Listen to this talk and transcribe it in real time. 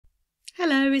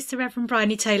Hello, it's the Reverend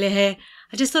Bryony Taylor here.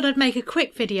 I just thought I'd make a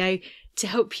quick video to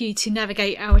help you to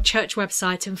navigate our church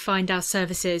website and find our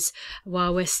services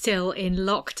while we're still in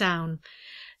lockdown.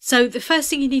 So the first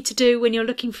thing you need to do when you're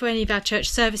looking for any of our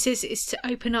church services is to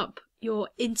open up your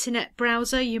internet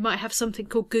browser. You might have something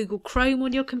called Google Chrome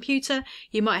on your computer.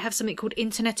 You might have something called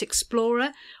Internet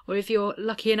Explorer, or if you're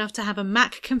lucky enough to have a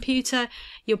Mac computer,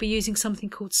 you'll be using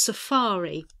something called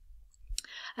Safari.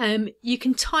 You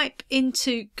can type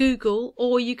into Google,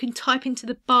 or you can type into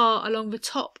the bar along the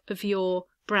top of your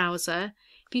browser.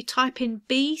 If you type in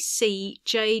bcjj.org.uk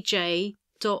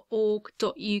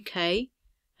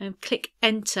and click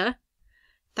enter,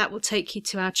 that will take you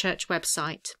to our church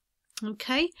website.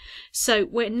 Okay, so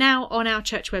we're now on our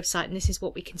church website, and this is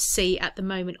what we can see at the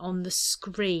moment on the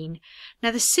screen.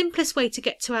 Now, the simplest way to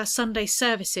get to our Sunday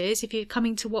services, if you're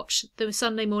coming to watch the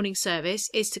Sunday morning service,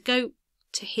 is to go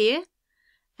to here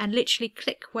and literally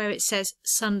click where it says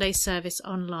Sunday Service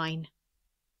Online.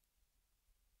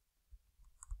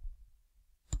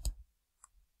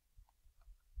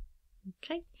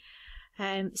 Okay,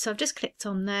 so I've just clicked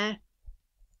on there,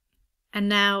 and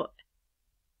now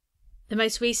the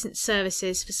most recent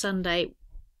services for Sunday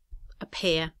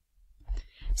appear.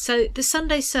 So the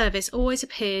Sunday service always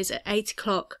appears at 8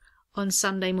 o'clock on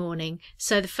Sunday morning.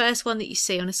 So the first one that you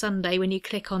see on a Sunday when you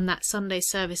click on that Sunday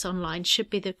service online should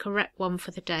be the correct one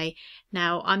for the day.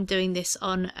 Now, I'm doing this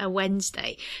on a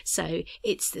Wednesday, so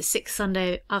it's the 6th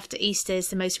Sunday after Easter is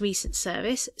the most recent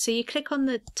service. So you click on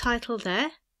the title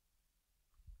there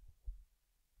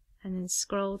and then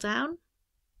scroll down,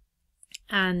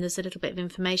 and there's a little bit of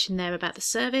information there about the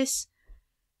service,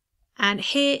 and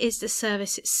here is the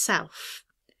service itself.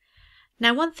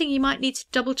 Now, one thing you might need to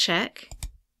double check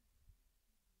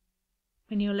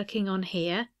when you're looking on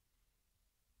here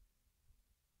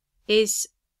is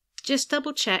just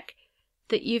double check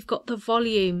that you've got the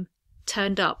volume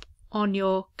turned up on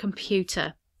your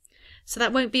computer. So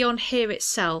that won't be on here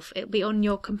itself, it'll be on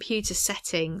your computer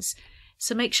settings.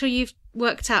 So make sure you've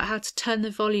worked out how to turn the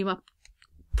volume up.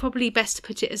 Probably best to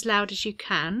put it as loud as you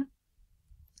can.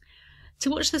 To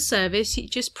watch the service, you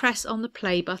just press on the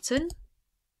play button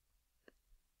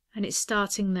and it's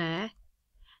starting there.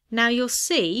 Now you'll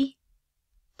see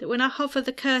that when I hover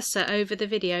the cursor over the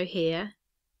video here,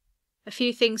 a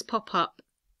few things pop up.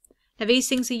 Now these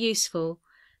things are useful.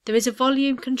 There is a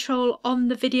volume control on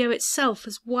the video itself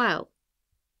as well.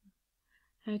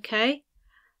 Okay,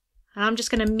 and I'm just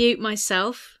going to mute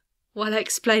myself while I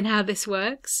explain how this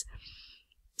works.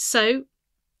 So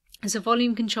there's a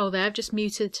volume control there. I've just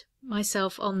muted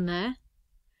myself on there,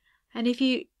 and if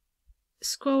you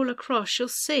scroll across you'll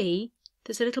see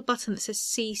there's a little button that says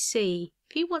CC.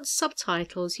 If you want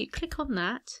subtitles, you click on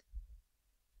that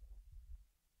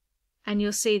and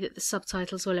you'll see that the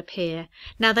subtitles will appear.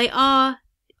 Now, they are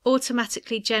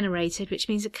automatically generated, which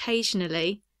means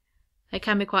occasionally they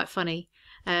can be quite funny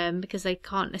because they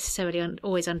can't necessarily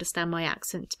always understand my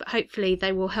accent, but hopefully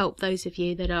they will help those of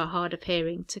you that are hard of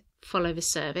hearing to follow the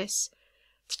service.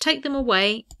 To take them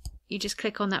away, you just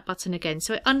click on that button again.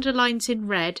 So it underlines in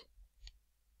red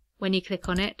when you click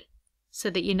on it so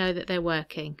that you know that they're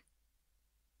working.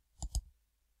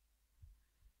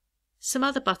 Some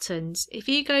other buttons. If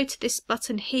you go to this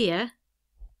button here,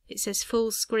 it says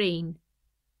full screen.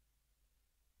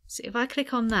 So if I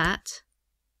click on that,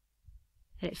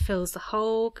 it fills the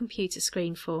whole computer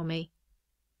screen for me.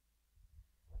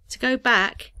 To go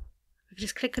back, I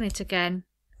just click on it again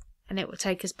and it will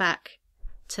take us back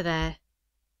to there.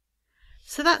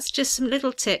 So that's just some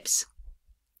little tips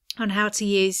on how to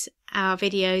use our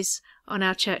videos on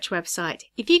our church website.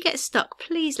 If you get stuck,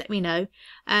 please let me know.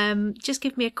 Just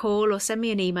give me a call or send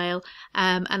me an email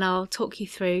and I'll talk you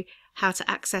through how to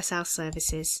access our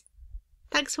services.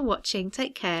 Thanks for watching.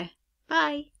 Take care.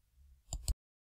 Bye.